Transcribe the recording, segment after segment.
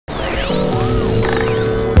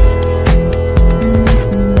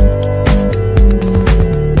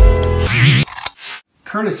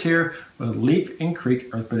Curtis here with Leaf and Creek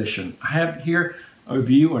Earth Edition. I have here a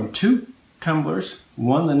review on two tumblers.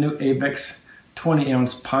 One, the new Avex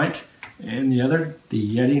 20-ounce pint, and the other,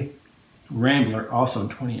 the Yeti Rambler, also in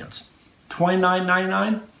 20 ounce.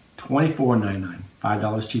 $29.99, $24.99,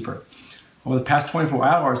 $5 cheaper. Over the past 24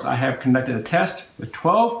 hours, I have conducted a test with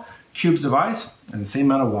 12 cubes of ice and the same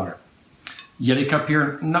amount of water. Yeti cup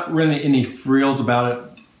here, not really any frills about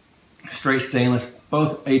it. Straight stainless,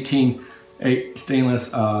 both 18/8 stainless,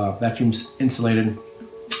 vacuum insulated.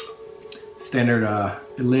 Standard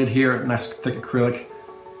lid here, nice thick acrylic.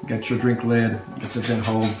 You got your drink lid, you got the vent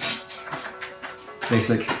hole.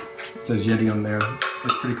 Basic, it says Yeti on there.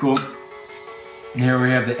 That's pretty cool. And here we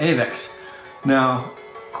have the Avex. Now,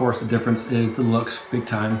 of course, the difference is the looks, big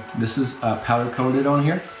time. This is powder coated on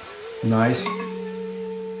here, nice.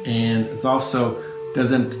 And it's also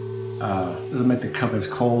doesn't make the cup as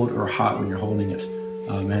cold or hot when you're holding it.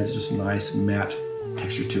 It has just a nice matte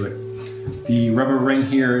texture to it. The rubber ring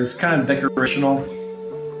here is kind of decorational.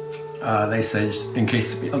 They say just in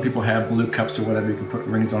case other people have blue cups or whatever, you can put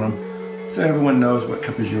rings on them, so everyone knows what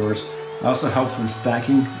cup is yours. It also helps when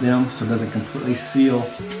stacking them, so it doesn't completely seal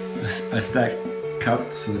a stacked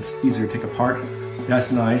cup, so it's easier to take apart.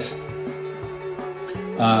 That's nice.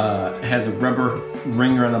 It has a rubber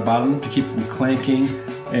ring around the bottom to keep from clanking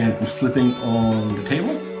and from slipping on the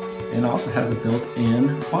table. And it also has a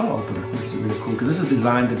built-in bottle opener, which is really cool because this is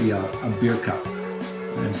designed to be a beer cup.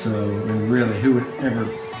 And so, really, who would ever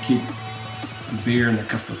keep a beer in the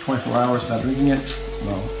cup for 24 hours without drinking it?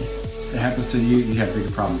 Well, if it happens to you, you have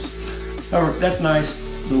bigger problems. However, that's nice.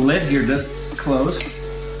 The lid here does close.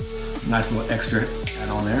 Nice little extra add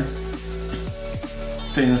on there.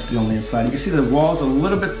 Stainless steel on the inside. You can see the wall's a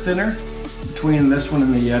little bit thinner between this one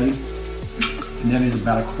and the Yeti. The Yeti is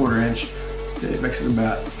about 1/4 inch. The Avex is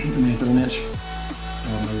about 1/8 of an inch,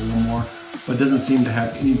 maybe a little more. But it doesn't seem to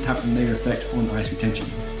have any type of negative effect on ice retention.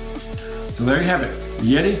 So there you have it,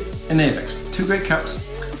 Yeti and Avex. Two great cups.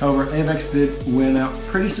 However, Avex did win out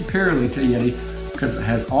pretty superiorly to Yeti because it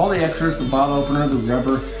has all the extras, the bottle opener, the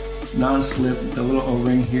rubber, non-slip, the little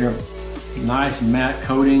O-ring here, nice matte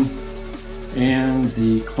coating, and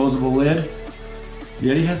the closable lid.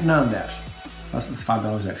 Yeti has none of that. Plus it's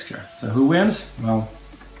 $5 extra. So who wins? Well,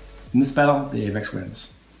 in this battle, the Avex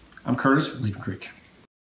wins. I'm Curtis with Leaf Creek.